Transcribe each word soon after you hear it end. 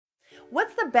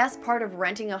What's the best part of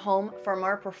renting a home from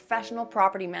our professional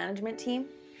property management team?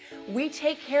 We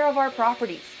take care of our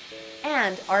properties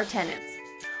and our tenants.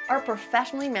 Our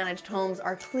professionally managed homes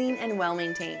are clean and well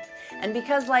maintained. And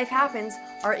because life happens,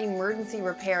 our emergency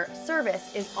repair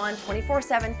service is on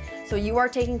 24/7, so you are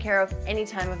taken care of any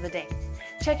time of the day.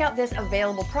 Check out this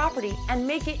available property and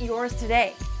make it yours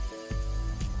today.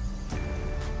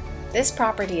 This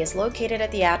property is located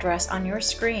at the address on your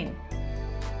screen.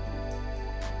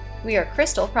 We are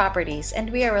Krystle Properties,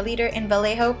 and we are a leader in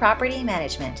Vallejo property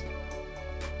management.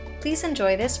 Please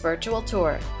enjoy this virtual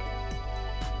tour.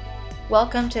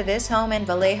 Welcome to this home in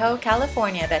Vallejo,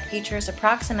 California that features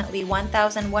approximately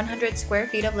 1,100 square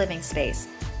feet of living space,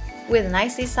 with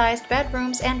nicely sized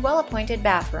bedrooms and well-appointed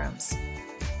bathrooms.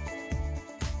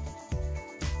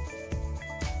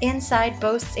 Inside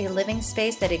boasts a living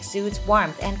space that exudes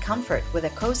warmth and comfort with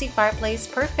a cozy fireplace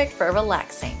perfect for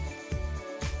relaxing.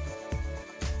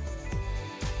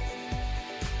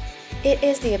 It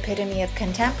is the epitome of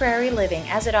contemporary living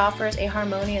as it offers a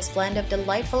harmonious blend of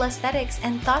delightful aesthetics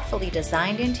and thoughtfully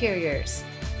designed interiors.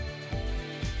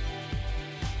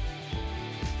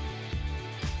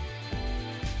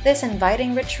 This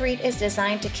inviting retreat is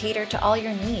designed to cater to all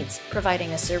your needs,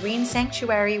 providing a serene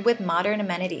sanctuary with modern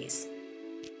amenities.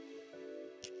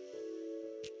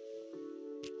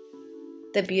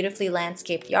 The beautifully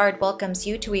landscaped yard welcomes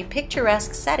you to a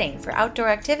picturesque setting for outdoor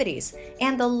activities,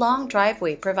 and the long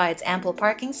driveway provides ample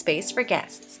parking space for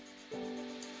guests.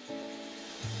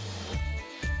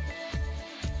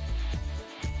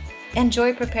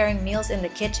 Enjoy preparing meals in the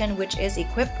kitchen, which is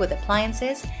equipped with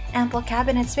appliances, ample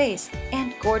cabinet space,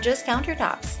 and gorgeous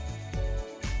countertops.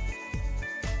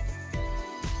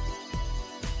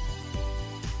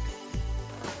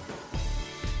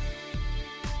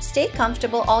 Stay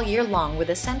comfortable all year long with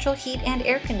a central heat and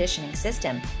air conditioning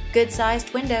system,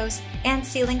 good-sized windows, and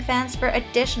ceiling fans for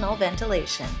additional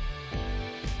ventilation.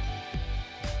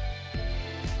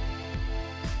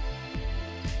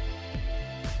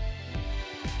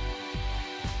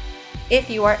 If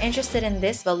you are interested in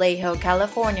this Vallejo,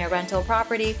 California rental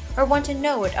property or want to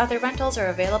know what other rentals are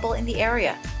available in the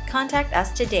area, contact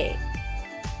us today.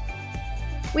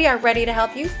 We are ready to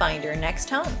help you find your next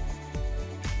home.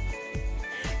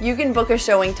 You can book a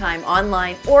showing time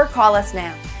online or call us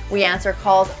now. We answer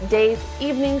calls days,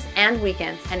 evenings, and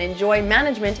weekends and enjoy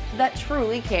management that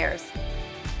truly cares.